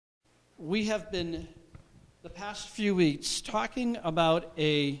we have been, the past few weeks, talking about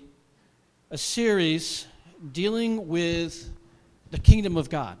a series dealing with the kingdom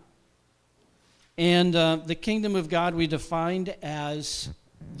of God. And the kingdom of God we defined as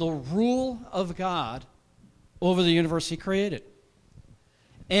the rule of God over the universe he created.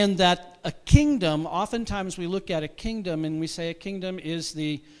 And that a kingdom, oftentimes we look at a kingdom and we say a kingdom is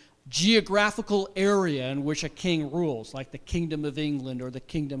the geographical area in which a king rules, like the kingdom of England or the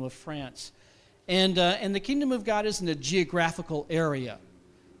kingdom of France. And the kingdom of God isn't a geographical area.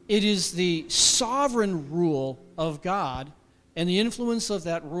 It is the sovereign rule of God and the influence of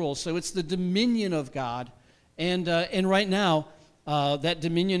that rule. So it's the dominion of God. And right now, that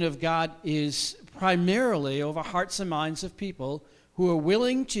dominion of God is primarily over hearts and minds of people who are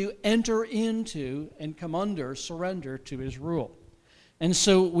willing to enter into and come under, surrender to his rule. And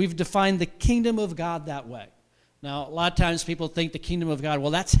so we've defined the kingdom of God that way. Now, a lot of times people think the kingdom of God, well,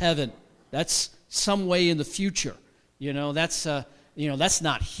 that's heaven. That's some way in the future. That's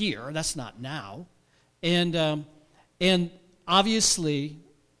not here. That's not now. And obviously,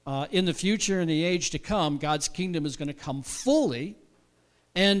 in the future, in the age to come, God's kingdom is going to come fully,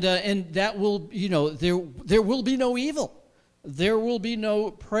 and that will, there will be no evil. There will be no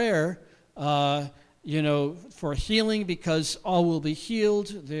prayer, for healing, because all will be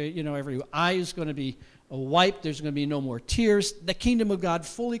healed. Every eye is going to be wiped. There's going to be no more tears. The kingdom of God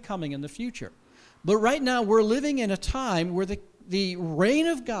fully coming in the future. But right now, we're living in a time where the reign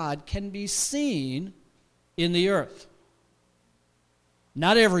of God can be seen in the earth.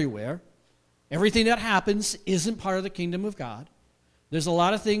 Not everywhere. Everything that happens isn't part of the kingdom of God. There's a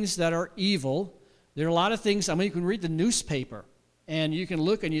lot of things that are evil. There are a lot of things, you can read the newspaper, and you can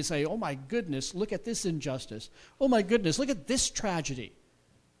look and you say, oh my goodness, look at this injustice. Oh my goodness, look at this tragedy.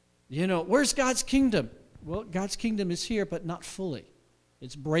 Where's God's kingdom? Well, God's kingdom is here, but not fully.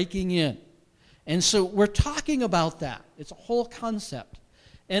 It's breaking in. And so we're talking about that. It's a whole concept.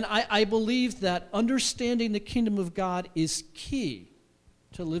 And I believe that understanding the kingdom of God is key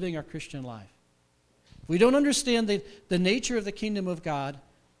to living our Christian life. If we don't understand the nature of the kingdom of God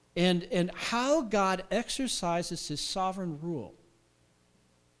and how God exercises his sovereign rule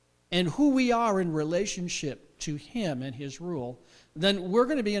and who we are in relationship to him and his rule, then we're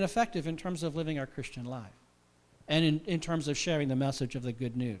going to be ineffective in terms of living our Christian life and in terms of sharing the message of the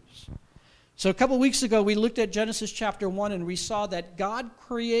good news. So a couple weeks ago, we looked at Genesis chapter 1, and we saw that God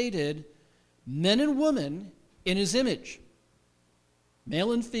created men and women in his image,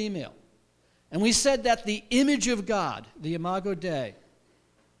 male and female. And we said that the image of God, the imago Dei,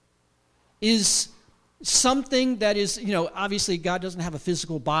 is something that is, obviously God doesn't have a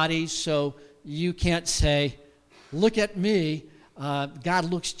physical body, so you can't say, look at me, God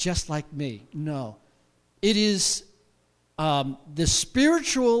looks just like me. No. It is the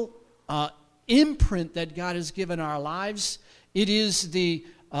spiritual imprint that God has given our lives. It is the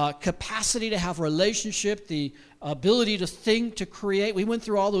capacity to have relationship, the ability to think, to create. We went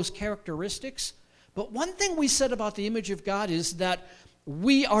through all those characteristics. But one thing we said about the image of God is that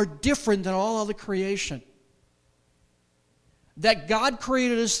we are different than all other creation. That God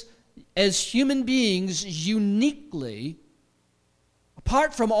created us as human beings uniquely,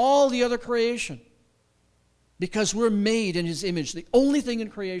 apart from all the other creation, because we're made in his image, the only thing in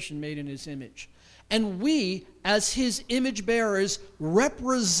creation made in his image. And we, as his image bearers,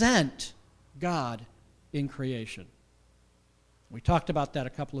 represent God in creation. We talked about that a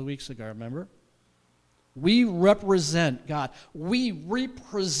couple of weeks ago, remember? We represent God. We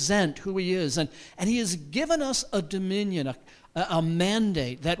represent who he is. And he has given us a dominion, a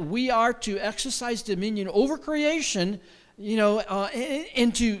mandate that we are to exercise dominion over creation,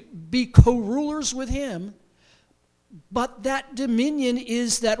 and to be co-rulers with him. But that dominion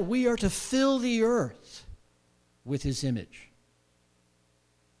is that we are to fill the earth with his image,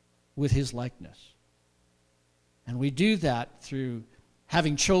 with his likeness. And we do that through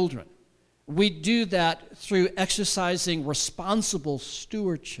having children. We do that through exercising responsible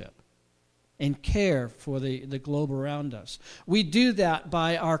stewardship and care for the globe around us. We do that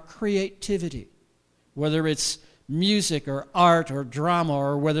by our creativity, whether it's music or art or drama,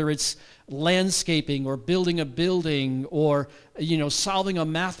 or whether it's landscaping or building a building or solving a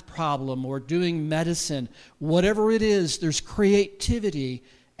math problem or doing medicine. Whatever it is, there's creativity,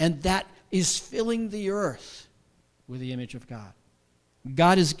 and that is filling the earth with the image of God.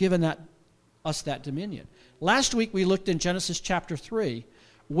 God has given us that dominion. Last week we looked in Genesis chapter 3,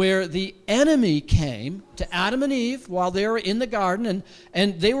 where the enemy came to Adam and Eve while they were in the garden,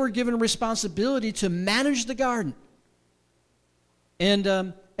 and they were given responsibility to manage the garden. And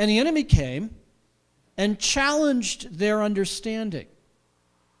the enemy came and challenged their understanding.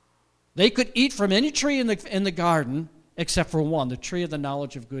 They could eat from any tree in the garden except for one, the tree of the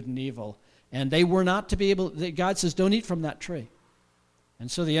knowledge of good and evil. And they were not to be able, God says, don't eat from that tree. And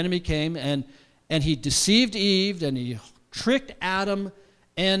so the enemy came and he deceived Eve and he tricked Adam,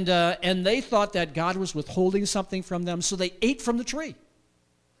 and they thought that God was withholding something from them, so they ate from the tree.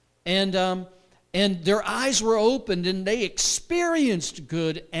 And their eyes were opened and they experienced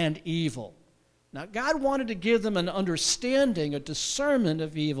good and evil. Now, God wanted to give them an understanding, a discernment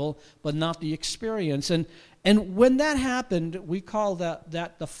of evil, but not the experience. And when that happened, we call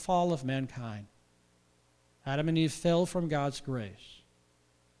that the fall of mankind. Adam and Eve fell from God's grace.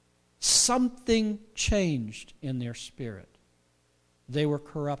 Something changed in their spirit. They were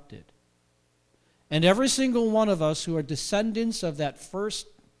corrupted. And every single one of us who are descendants of that first,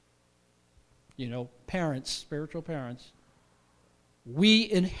 parents, spiritual parents,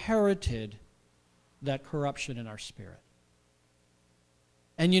 we inherited that corruption in our spirit.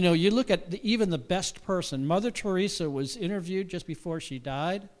 And you look at even the best person. Mother Teresa was interviewed just before she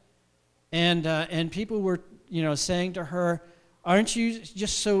died, and people were saying to her, "Aren't you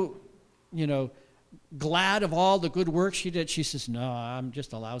just so glad of all the good work she did?" She says, "No, I'm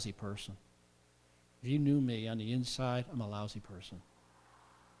just a lousy person. If you knew me on the inside, I'm a lousy person."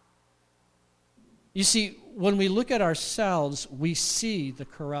 You see, when we look at ourselves, we see the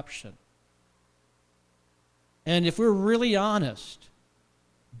corruption. And if we're really honest,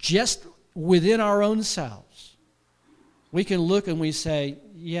 just within our own selves, we can look and we say,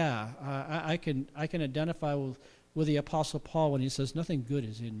 yeah, I can identify with the Apostle Paul when he says, nothing good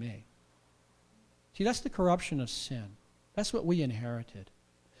is in me. See, that's the corruption of sin. That's what we inherited.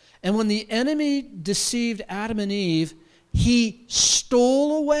 And when the enemy deceived Adam and Eve, he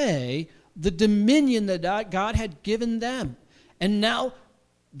stole away the dominion that God had given them. And now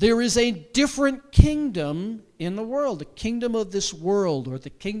there is a different kingdom in the world, the kingdom of this world, or the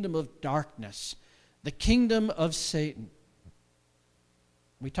kingdom of darkness, the kingdom of Satan.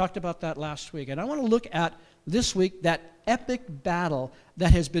 We talked about that last week, and I want to look at this week that epic battle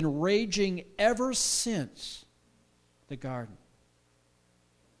that has been raging ever since the garden.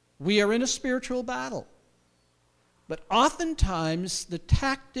 We are in a spiritual battle, but oftentimes the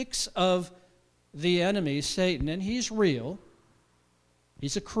tactics of the enemy, Satan, and he's real.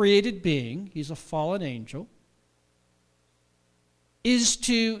 He's a created being. He's a fallen angel. Is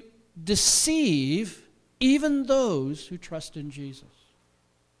to deceive even those who trust in Jesus.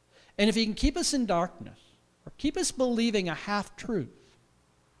 And if he can keep us in darkness or keep us believing a half-truth,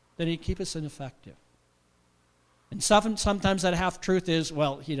 then he keep us ineffective. And sometimes that half-truth is,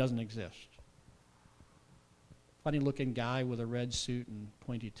 well, he doesn't exist. Funny-looking guy with a red suit and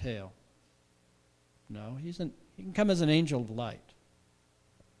pointy tail. No, he can come as an angel of light.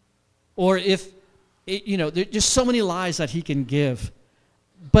 Or there's just so many lies that he can give.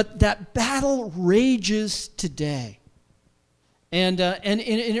 But that battle rages today. And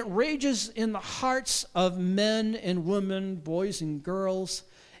it rages in the hearts of men and women, boys and girls.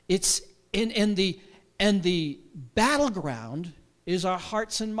 And the battleground is our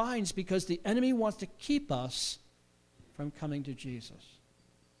hearts and minds, because the enemy wants to keep us from coming to Jesus.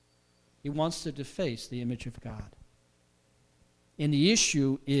 He wants to deface the image of God. And the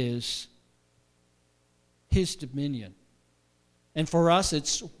issue is his dominion. And for us,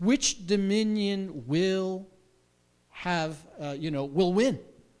 it's which dominion will win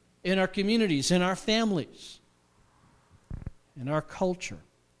in our communities, in our families, in our culture.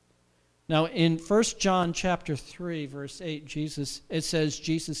 Now, in 1 John chapter 3, verse 8, it says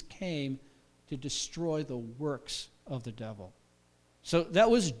Jesus came to destroy the works of the devil. So that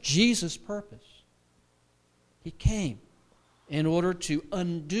was Jesus' purpose. He came in order to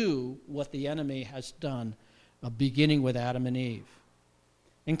undo what the enemy has done, beginning with Adam and Eve.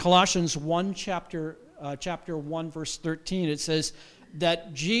 In Colossians 1, chapter 1, verse 13, it says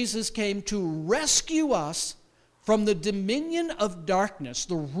that Jesus came to rescue us from the dominion of darkness,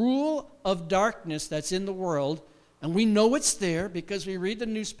 the rule of darkness that's in the world, and we know it's there because we read the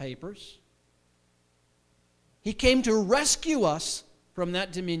newspapers. He came to rescue us from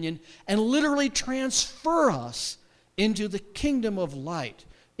that dominion and literally transfer us into the kingdom of light,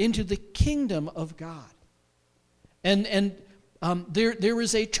 into the kingdom of God. And there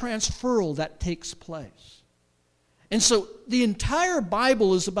is a transferal that takes place. And so the entire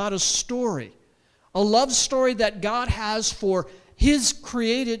Bible is about a story, a love story that God has for his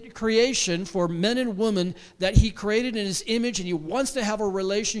creation, for men and women that he created in his image and he wants to have a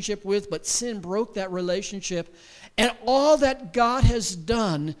relationship with, but sin broke that relationship. And all that God has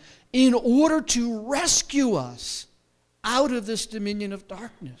done in order to rescue us out of this dominion of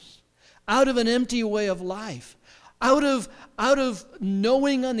darkness, out of an empty way of life, out of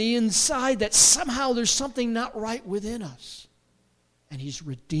knowing on the inside that somehow there's something not right within us. And he's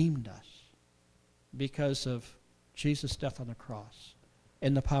redeemed us because of Jesus' death on the cross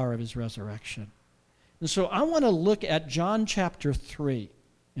and the power of his resurrection. And so I want to look at John chapter 3,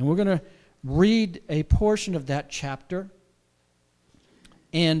 and we're going to read a portion of that chapter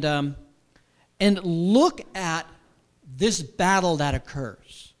and look at this battle that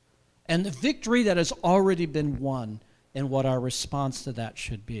occurs and the victory that has already been won and what our response to that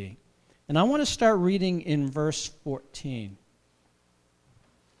should be. And I want to start reading in verse 14.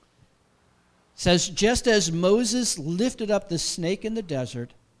 It says, just as Moses lifted up the snake in the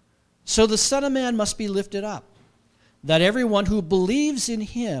desert, so the Son of Man must be lifted up, that everyone who believes in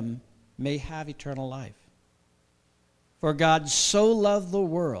him may have eternal life. For God so loved the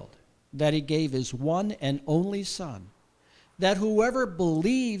world that he gave his one and only Son, that whoever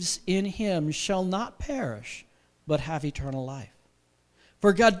believes in him shall not perish, but have eternal life.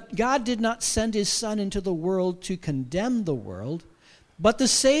 For God did not send his Son into the world to condemn the world, but to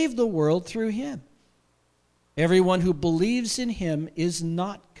save the world through him. Everyone who believes in him is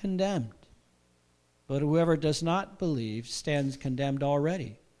not condemned, but whoever does not believe stands condemned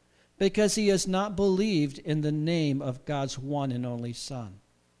already, because he has not believed in the name of God's one and only Son.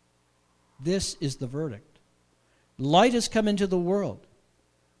 This is the verdict. Light has come into the world,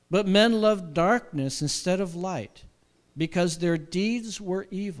 but men loved darkness instead of light, because their deeds were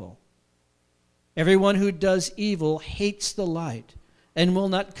evil. Everyone who does evil hates the light and will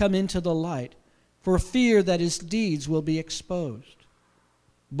not come into the light, for fear that his deeds will be exposed.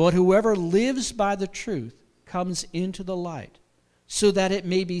 But whoever lives by the truth comes into the light, so that it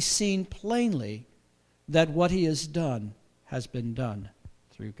may be seen plainly that what he has done has been done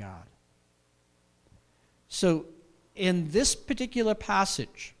through God. So in this particular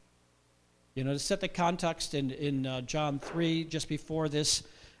passage, to set the context in John 3, just before this,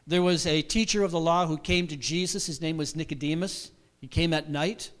 there was a teacher of the law who came to Jesus. His name was Nicodemus. He came at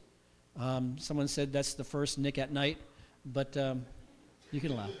night. Someone said that's the first Nick at night, but you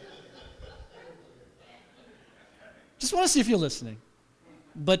can laugh. Just want to see if you're listening.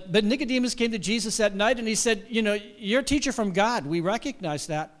 But Nicodemus came to Jesus at night, and he said, you're a teacher from God. We recognize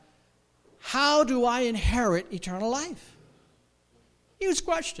that. How do I inherit eternal life? Huge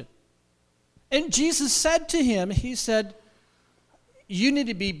question. And Jesus said to him, he said, you need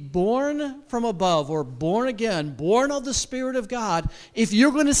to be born from above, or born again, born of the Spirit of God, if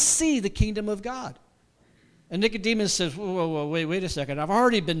you're going to see the kingdom of God. And Nicodemus says, whoa, wait a second. I've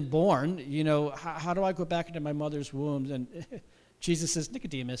already been born. How do I go back into my mother's womb? And Jesus says,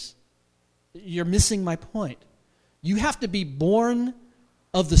 Nicodemus, you're missing my point. You have to be born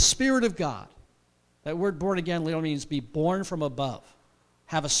of the Spirit of God. That word born again literally means be born from above.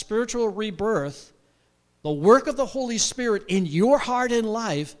 Have a spiritual rebirth, the work of the Holy Spirit in your heart and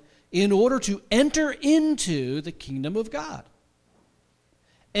life in order to enter into the kingdom of God.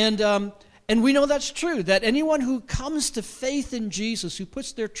 And we know that's true, that anyone who comes to faith in Jesus, who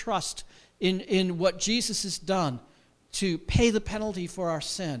puts their trust in what Jesus has done to pay the penalty for our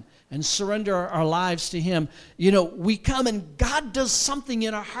sin and surrender our lives to him, we come and God does something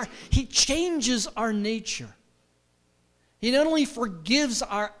in our heart. He changes our nature. He not only forgives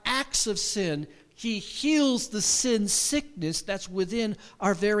our acts of sin, he heals the sin sickness that's within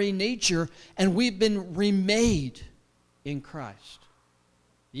our very nature, and we've been remade in Christ.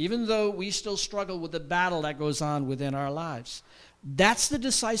 Even though we still struggle with the battle that goes on within our lives. That's the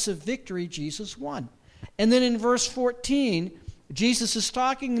decisive victory Jesus won. And then in verse 14, Jesus is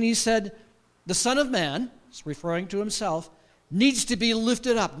talking and he said, the Son of Man, he's referring to himself, needs to be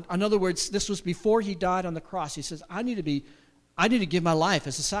lifted up. In other words, this was before he died on the cross. He says, I need to give my life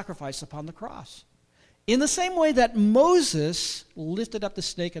as a sacrifice upon the cross. In the same way that Moses lifted up the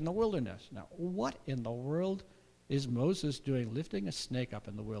snake in the wilderness. Now, what in the world is Moses doing lifting a snake up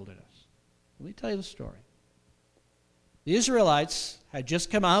in the wilderness? Let me tell you the story. The Israelites had just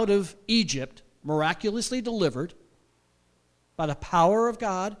come out of Egypt, miraculously delivered by the power of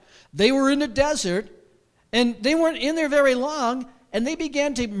God. They were in the desert, and they weren't in there very long, and they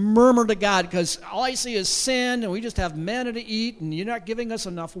began to murmur to God because all I see is sin, and we just have manna to eat, and you're not giving us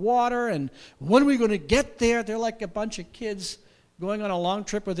enough water, and when are we going to get there? They're like a bunch of kids going on a long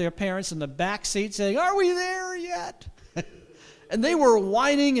trip with their parents in the back seat saying, are we there yet? And they were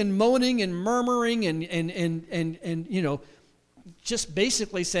whining and moaning and murmuring and just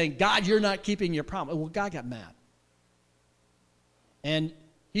basically saying, God, you're not keeping your promise. Well, God got mad. And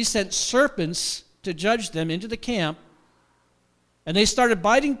he sent serpents to judge them into the camp, and they started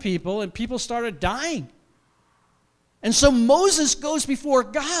biting people, and people started dying. And so Moses goes before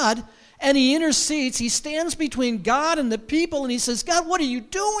God, and he intercedes. He stands between God and the people, and he says, God, what are you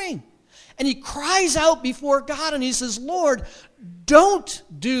doing? And he cries out before God, and he says, Lord, don't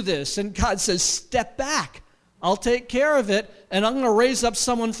do this. And God says, step back. I'll take care of it, and I'm going to raise up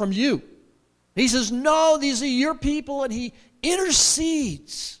someone from you. He says, no, these are your people, and he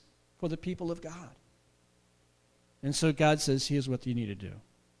intercedes for the people of God. And so God says, here's what you need to do.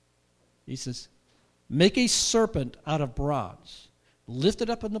 He says, make a serpent out of bronze, lift it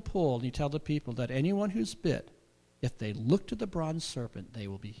up in the pole, and you tell the people that anyone who's bit, if they look to the bronze serpent, they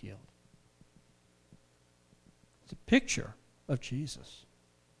will be healed. It's a picture of Jesus.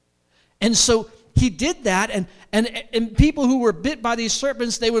 And so he did that, and people who were bit by these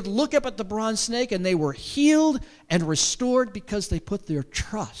serpents, they would look up at the bronze snake, and they were healed and restored because they put their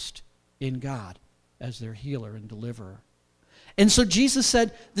trust in God as their healer and deliverer. And so Jesus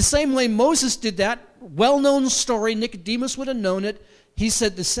said, the same way Moses did that, well-known story, Nicodemus would have known it, he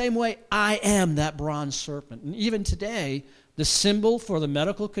said, the same way, I am that bronze serpent. And even today, the symbol for the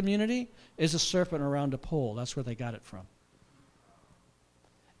medical community is a serpent around a pole. That's where they got it from.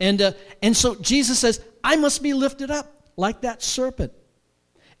 And so Jesus says, I must be lifted up like that serpent.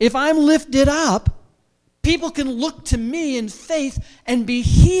 If I'm lifted up, people can look to me in faith and be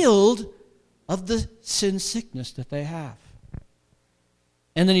healed of the sin sickness that they have.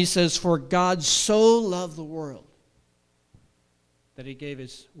 And then he says, for God so loved the world that he gave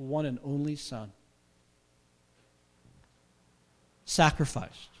his one and only Son,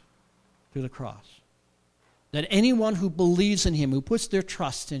 sacrificed through the cross, that anyone who believes in him, who puts their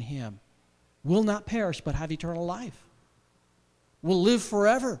trust in him, will not perish but have eternal life, will live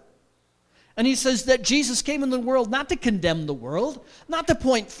forever. And he says that Jesus came in the world not to condemn the world, not to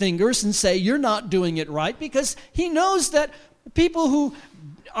point fingers and say, you're not doing it right, because he knows that people who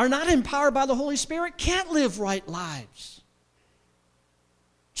are not empowered by the Holy Spirit can't live right lives.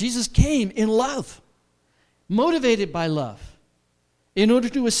 Jesus came in love, motivated by love, in order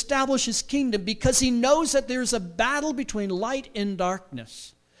to establish his kingdom, because he knows that there's a battle between light and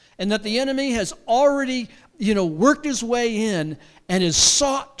darkness, and that the enemy has already, worked his way in and has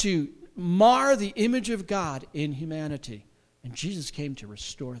sought to mar the image of God in humanity. And Jesus came to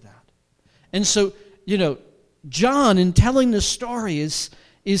restore that. And so, John, in telling the story,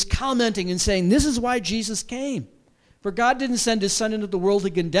 is commenting and saying, this is why Jesus came. For God didn't send his Son into the world to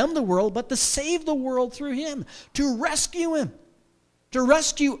condemn the world, but to save the world through him, to rescue him, to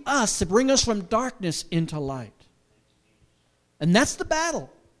rescue us, to bring us from darkness into light. And that's the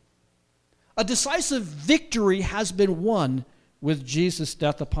battle. A decisive victory has been won with Jesus'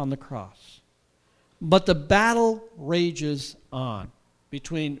 death upon the cross. But the battle rages on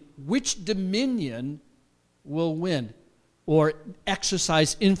between which dominion will win or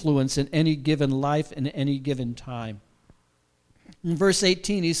exercise influence in any given life in any given time. In verse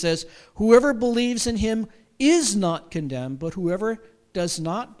 18 he says, whoever believes in him is not condemned, but whoever does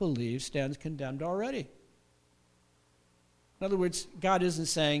not believe stands condemned already. In other words, God isn't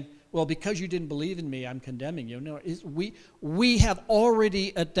saying, well, because you didn't believe in me, I'm condemning you. No, we have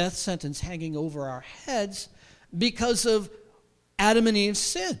already a death sentence hanging over our heads because of Adam and Eve's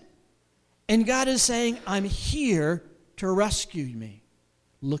sin. And God is saying, I'm here to rescue me.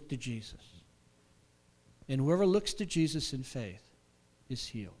 Look to Jesus. And whoever looks to Jesus in faith is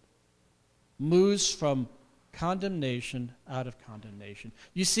healed. Moves from condemnation out of condemnation.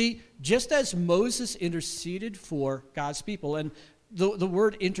 You see, just as Moses interceded for God's people, and the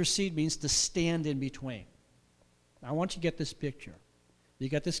word intercede means to stand in between. I want you to get this picture. You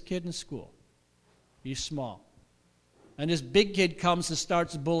got this kid in school. He's small. And this big kid comes and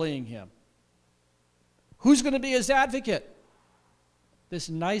starts bullying him. Who's going to be his advocate? This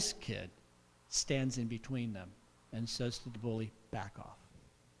nice kid stands in between them and says to the bully, back off.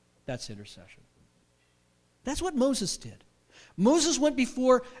 That's intercession. That's what Moses did. Moses went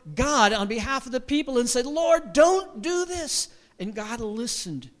before God on behalf of the people and said, Lord, don't do this. And God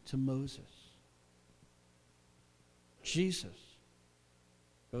listened to Moses. Jesus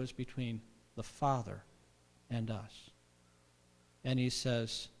goes between the Father and us. And he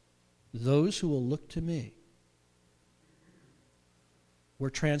says, those who will look to me, we're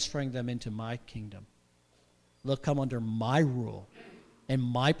transferring them into my kingdom. They'll come under my rule and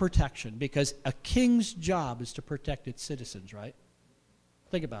my protection, because a king's job is to protect its citizens, right?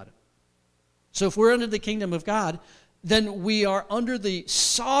 Think about it. So if we're under the kingdom of God, then we are under the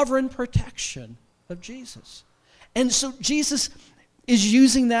sovereign protection of Jesus. And so Jesus is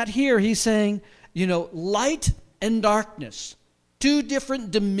using that here. He's saying, light and darkness, two different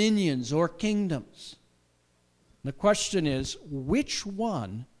dominions or kingdoms. The question is, which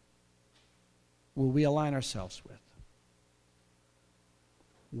one will we align ourselves with?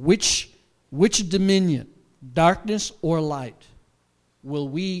 Which which dominion, darkness or light, will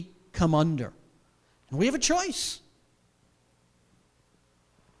we come under? And we have a choice.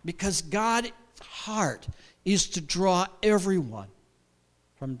 Because God's heart is to draw everyone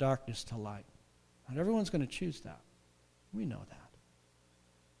from darkness to light. Not everyone's going to choose that. We know that.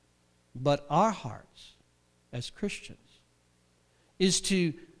 But our hearts, as Christians, is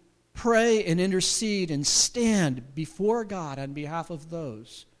to pray and intercede and stand before God on behalf of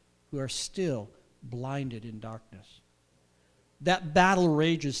those who are still blinded in darkness. That battle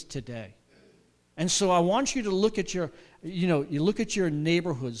rages today. And so I want you to look at you look at your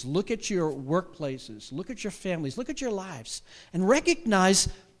neighborhoods, look at your workplaces, look at your families, look at your lives, and recognize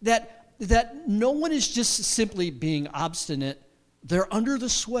that no one is just simply being obstinate. They're under the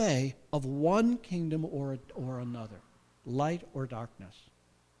sway of one kingdom or another, light or darkness.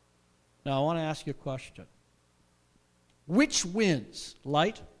 Now, I want to ask you a question. Which wins,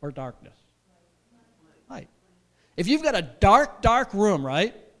 light or darkness? Light. If you've got a dark, dark room,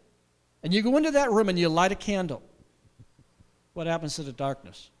 right, and you go into that room and you light a candle, what happens to the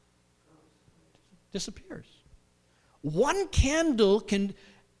darkness? Disappears. One candle can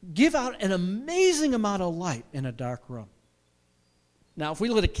give out an amazing amount of light in a dark room. Now, if we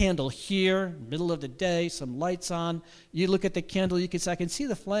lit a candle here, middle of the day, some lights on, you look at the candle, you can say, I can see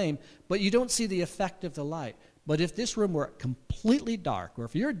the flame, but you don't see the effect of the light. But if this room were completely dark, or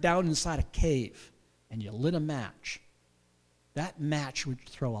if you're down inside a cave and you lit a match, that match would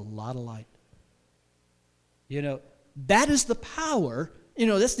throw a lot of light. That is the power,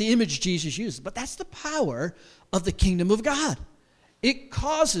 that's the image Jesus used, but that's the power of the kingdom of God. It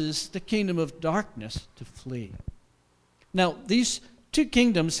causes the kingdom of darkness to flee. Now, these two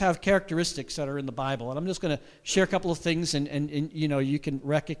kingdoms have characteristics that are in the Bible, and I'm just going to share a couple of things, and you can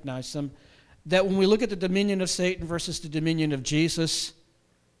recognize them. That when we look at the dominion of Satan versus the dominion of Jesus,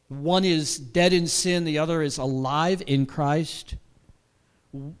 one is dead in sin, the other is alive in Christ.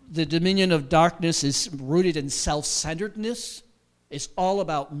 The dominion of darkness is rooted in self-centeredness. It's all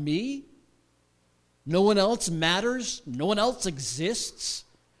about me. No one else matters. No one else exists.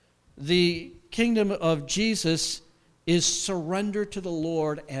 The kingdom of Jesus is surrender to the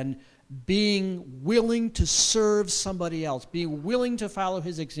Lord and being willing to serve somebody else, being willing to follow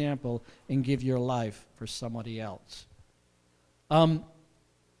his example and give your life for somebody else.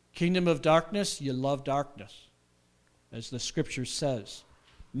 Kingdom of darkness, you love darkness, as the scripture says.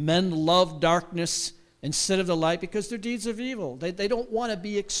 Men love darkness instead of the light because they're deeds of evil. They don't want to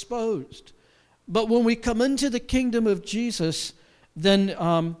be exposed. But when we come into the kingdom of Jesus,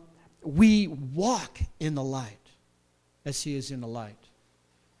 then we walk in the light as he is in the light.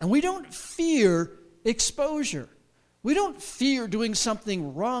 And we don't fear exposure. We don't fear doing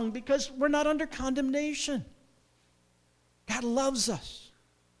something wrong because we're not under condemnation. God loves us.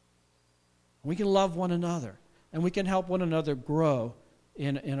 We can love one another, and we can help one another grow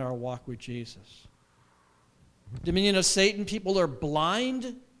in our walk with Jesus. Dominion of Satan, people are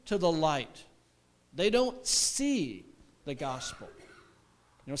blind to the light. They don't see the gospel.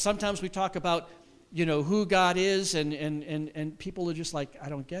 Sometimes we talk about who God is, and people are just like, I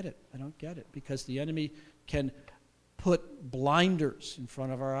don't get it, because the enemy can put blinders in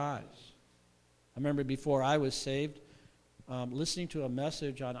front of our eyes. I remember before I was saved, listening to a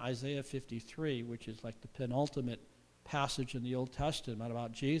message on Isaiah 53, which is like the penultimate passage in the Old Testament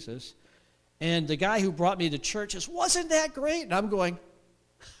about Jesus, and the guy who brought me to church says, wasn't that great? And I'm going,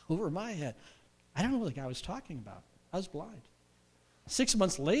 over my head, I don't know what the guy was talking about. I was blind. 6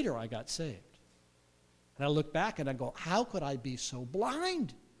 months later, I got saved. And I look back and I go, how could I be so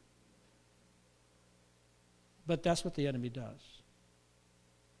blind? But that's what the enemy does.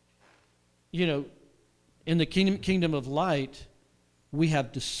 In the kingdom of light, we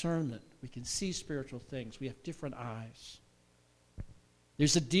have discernment. We can see spiritual things. We have different eyes.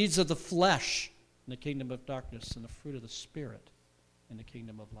 There's the deeds of the flesh in the kingdom of darkness and the fruit of the Spirit in the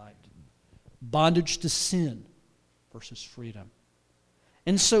kingdom of light. Bondage to sin versus freedom.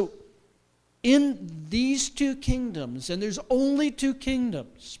 And so, in these two kingdoms, and there's only two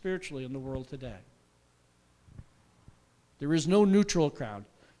kingdoms spiritually in the world today. There is no neutral ground.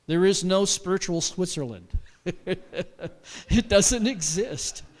 There is no spiritual Switzerland. It doesn't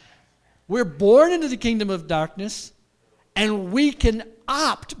exist. We're born into the kingdom of darkness, and we can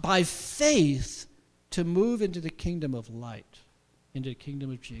opt by faith to move into the kingdom of light, into the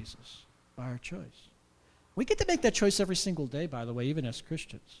kingdom of Jesus, by our choice. We get to make that choice every single day, by the way, even as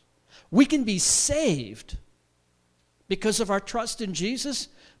Christians. We can be saved because of our trust in Jesus,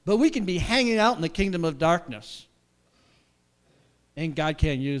 but we can be hanging out in the kingdom of darkness, and God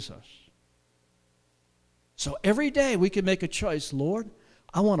can't use us. So every day we can make a choice. Lord,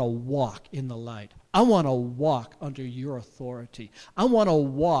 I want to walk in the light. I want to walk under your authority. I want to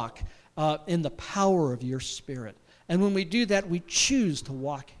walk in the power of your Spirit. And when we do that, we choose to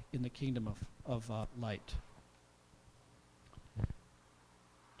walk in the kingdom of light.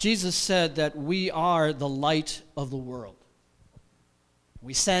 Jesus said that we are the light of the world.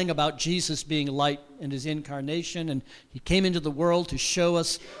 We sang about Jesus being light in his incarnation, and he came into the world to show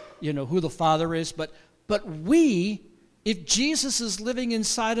us, who the Father is. But we, if Jesus is living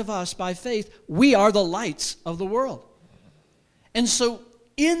inside of us by faith, we are the lights of the world. And so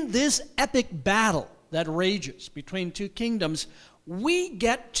in this epic battle that rages between two kingdoms, we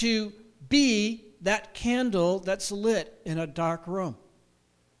get to be that candle that's lit in a dark room.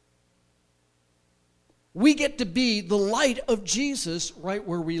 We get to be the light of Jesus right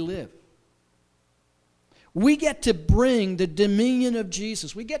where we live. We get to bring the dominion of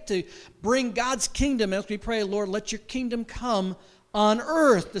Jesus. We get to bring God's kingdom as we pray, Lord, let your kingdom come on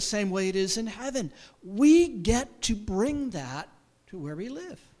earth the same way it is in heaven. We get to bring that to where we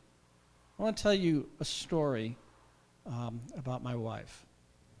live. I want to tell you a story about my wife.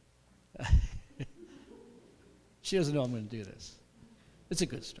 She doesn't know I'm going to do this. It's a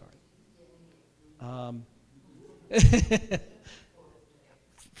good story.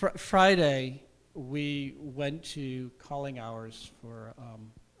 Friday, we went to calling hours for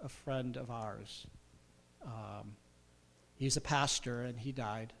a friend of ours. He's a pastor, and he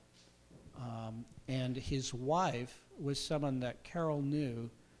died. And his wife was someone that Carol knew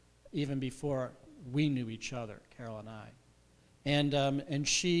even before we knew each other, Carol and I. And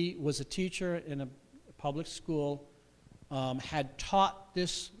she was a teacher in a public school, had taught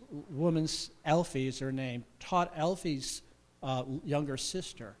this woman's, Elfie is her name, taught Elfie's younger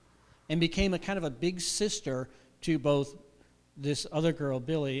sister, and became a kind of a big sister to both this other girl,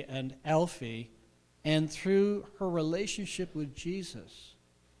 Billy, and Elfie, and through her relationship with Jesus,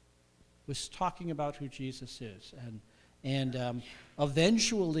 was talking about who Jesus is. And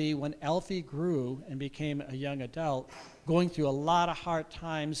eventually, when Elfie grew and became a young adult, going through a lot of hard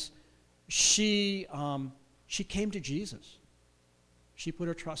times, she came to Jesus. She put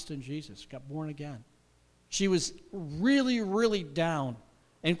her trust in Jesus, got born again. She was really, really down.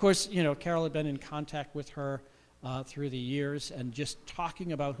 And of course, Carol had been in contact with her through the years and just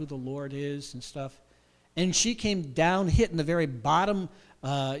talking about who the Lord is and stuff. And she came down, hitting the very bottom,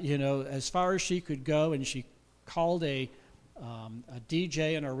 as far as she could go, and she called a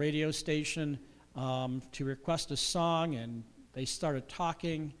DJ in our radio station to request a song, and they started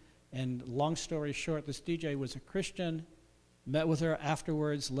talking. And long story short, this DJ was a Christian, met with her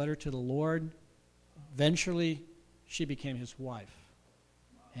afterwards, led her to the Lord. Eventually, she became his wife,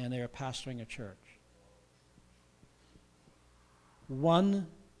 and they are pastoring a church. One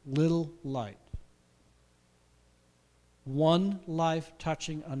little light. One life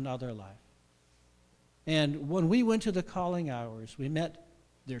touching another life. And when we went to the calling hours, we met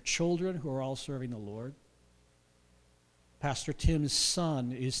their children who are all serving the Lord. Pastor Tim's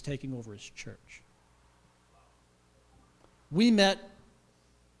son is taking over his church. We met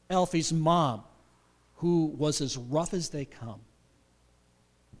Elfie's mom, who was as rough as they come.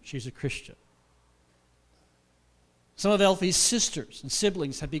 She's a Christian. Some of Elfie's sisters and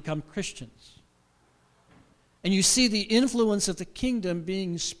siblings have become Christians. And you see the influence of the kingdom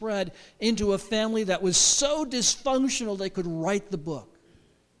being spread into a family that was so dysfunctional they could write the book.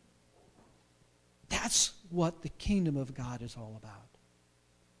 That's what the kingdom of God is all about.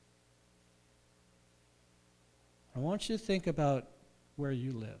 I want you to think about where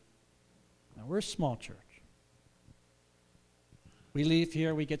you live. Now, we're a small church. We leave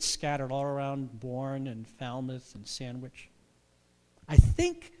here, we get scattered all around Bourne and Falmouth and Sandwich. I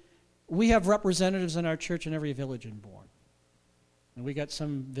think we have representatives in our church in every village in Bourne. And we got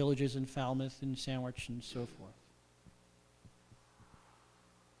some villages in Falmouth and Sandwich and so forth.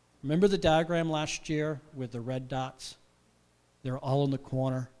 Remember the diagram last year with the red dots? They're all in the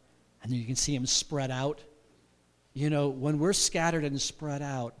corner, and you can see them spread out. When we're scattered and spread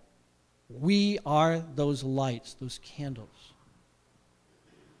out, we are those lights, those candles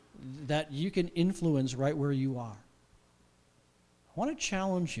that you can influence right where you are. I want to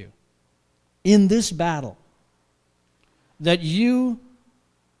challenge you in this battle that you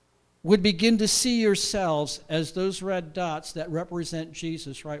would begin to see yourselves as those red dots that represent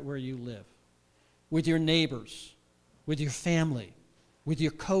Jesus right where you live, with your neighbors, with your family, with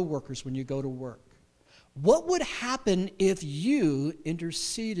your coworkers when you go to work. What would happen if you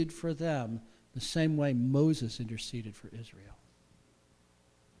interceded for them the same way Moses interceded for Israel?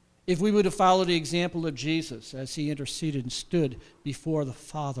 If we would have followed the example of Jesus as he interceded and stood before the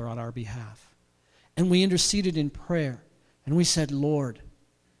Father on our behalf, and we interceded in prayer, and we said, Lord,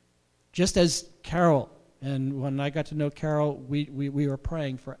 Just as Carol, and when I got to know Carol, we were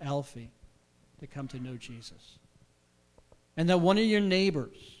praying for Alfie to come to know Jesus. And that one of your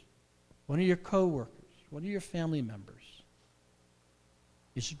neighbors, one of your coworkers, one of your family members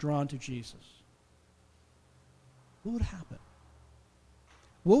is drawn to Jesus. What would happen?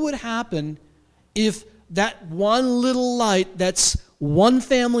 What would happen if that one little light that's one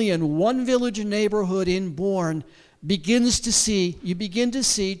family and one village and neighborhood in Bourne you begin to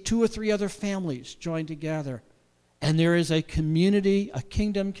see 2 or 3 other families join together, and there is a community, a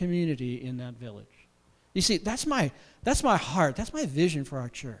kingdom community in that village? You see, that's my heart, that's my vision for our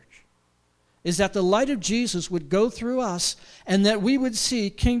church, is that the light of Jesus would go through us and that we would see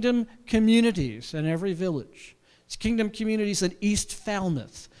kingdom communities in every village. It's kingdom communities in East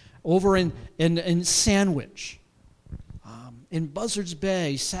Falmouth, over in Sandwich, in Buzzards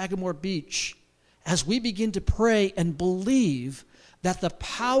Bay, Sagamore Beach, as we begin to pray and believe that the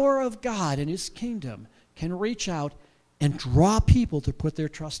power of God and His kingdom can reach out and draw people to put their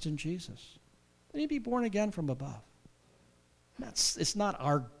trust in Jesus. They need to be born again from above. It's not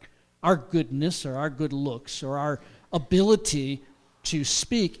our goodness or our good looks or our ability to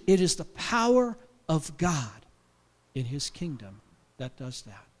speak. It is the power of God in His kingdom that does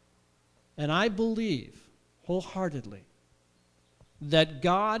that. And I believe wholeheartedly that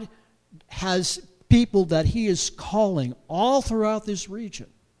God has people that He is calling all throughout this region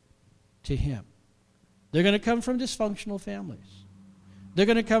to Him. They're going to come from dysfunctional families. They're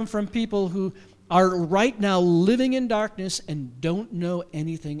going to come from people who are right now living in darkness and don't know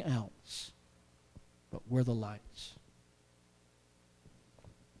anything else. But we're the lights.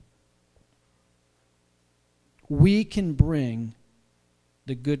 We can bring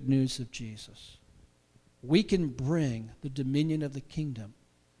the good news of Jesus. We can bring the dominion of the kingdom.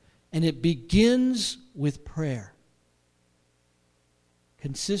 And it begins with prayer.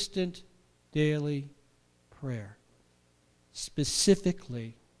 Consistent, daily prayer.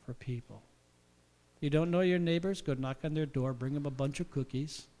 Specifically for people. If you don't know your neighbors, go knock on their door, bring them a bunch of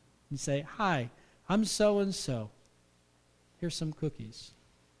cookies, and say, "Hi, I'm so-and-so. Here's some cookies."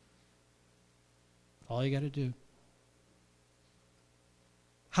 All you got to do.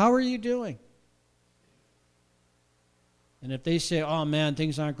 How are you doing? And if they say, "Oh man,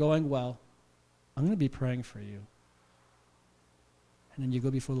 things aren't going well," I'm going to be praying for you. And then you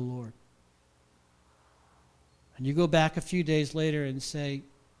go before the Lord. And you go back a few days later and say,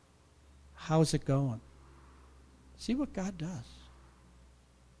 "How's it going?" See what God does.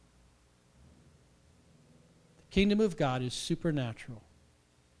 The kingdom of God is supernatural,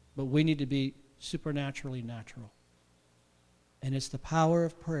 but we need to be supernaturally natural. And it's the power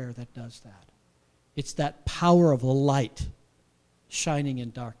of prayer that does that. It's that power of the light shining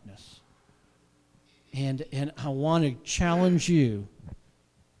in darkness. And I want to challenge you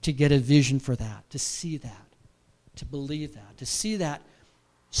to get a vision for that, to see that, to believe that, to see that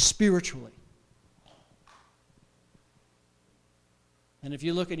spiritually. And if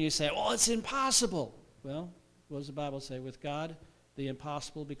you look and you say, "Oh, it's impossible." Well, what does the Bible say? With God, the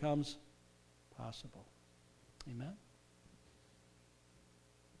impossible becomes possible. Amen?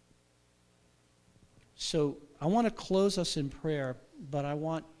 So I want to close us in prayer, but I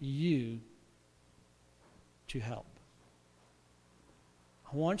want you to help.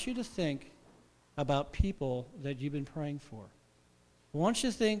 I want you to think about people that you've been praying for. I want you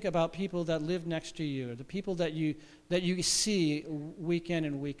to think about people that live next to you, the people that you see week in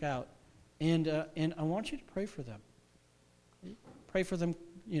and week out, and I want you to pray for them. Pray for them,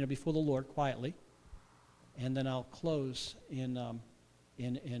 before the Lord quietly, and then I'll close in a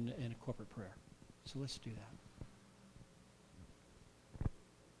corporate prayer. So let's do that.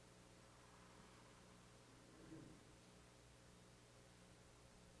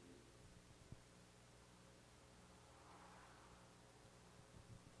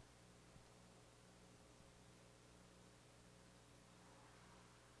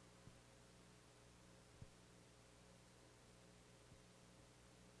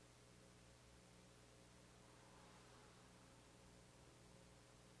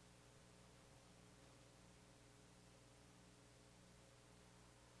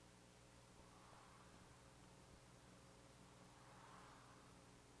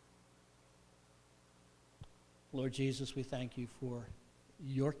 Lord Jesus, we thank you for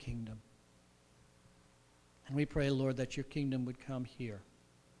your kingdom. And we pray, Lord, that your kingdom would come here,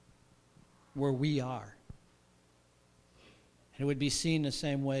 where we are. And it would be seen the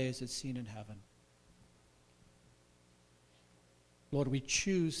same way as it's seen in heaven. Lord, we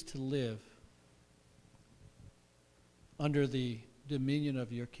choose to live under the dominion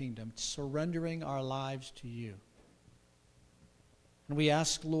of your kingdom, surrendering our lives to you. And we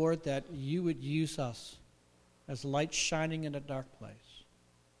ask, Lord, that you would use us as light shining in a dark place.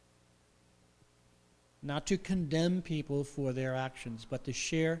 Not to condemn people for their actions, but to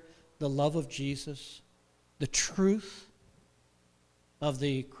share the love of Jesus, the truth of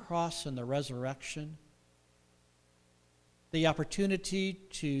the cross and the resurrection, the opportunity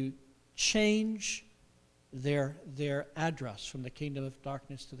to change their address from the kingdom of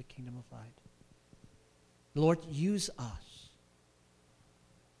darkness to the kingdom of light. Lord, use us.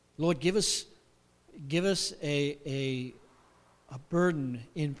 Lord, give us a burden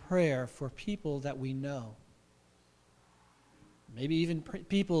in prayer for people that we know. Maybe even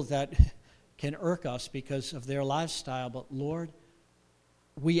people that can irk us because of their lifestyle. But Lord,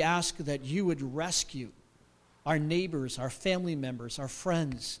 we ask that you would rescue our neighbors, our family members, our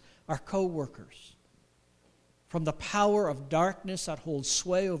friends, our co-workers from the power of darkness that holds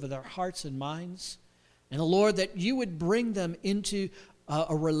sway over their hearts and minds. And Lord, that you would bring them into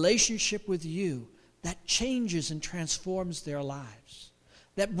a relationship with you that changes and transforms their lives,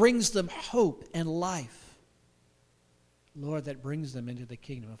 that brings them hope and life. Lord, that brings them into the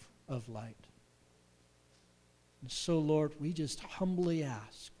kingdom of light. And so, Lord, we just humbly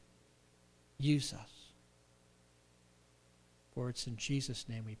ask, use us. For it's in Jesus'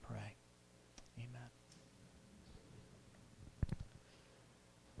 name we pray. Amen.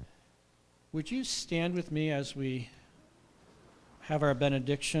 Would you stand with me as we have our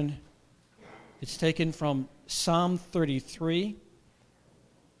benediction? It's taken from Psalm 33,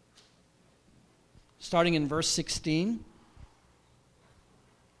 starting in verse 16.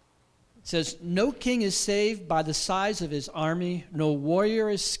 It says, "No king is saved by the size of his army, no warrior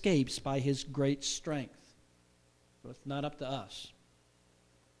escapes by his great strength." So it's not up to us.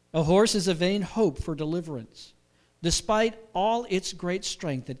 "A horse is a vain hope for deliverance. Despite all its great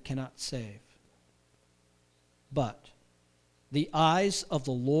strength, it cannot save. But the eyes of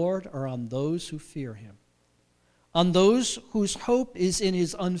the Lord are on those who fear him, on those whose hope is in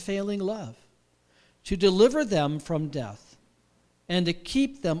his unfailing love, to deliver them from death and to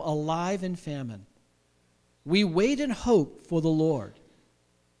keep them alive in famine. We wait in hope for the Lord.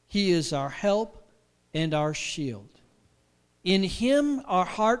 He is our help and our shield. In him our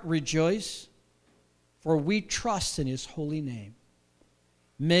heart rejoice, for we trust in his holy name.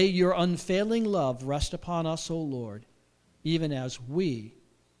 May your unfailing love rest upon us, O Lord, even as we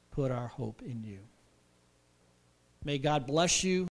put our hope in you." May God bless you.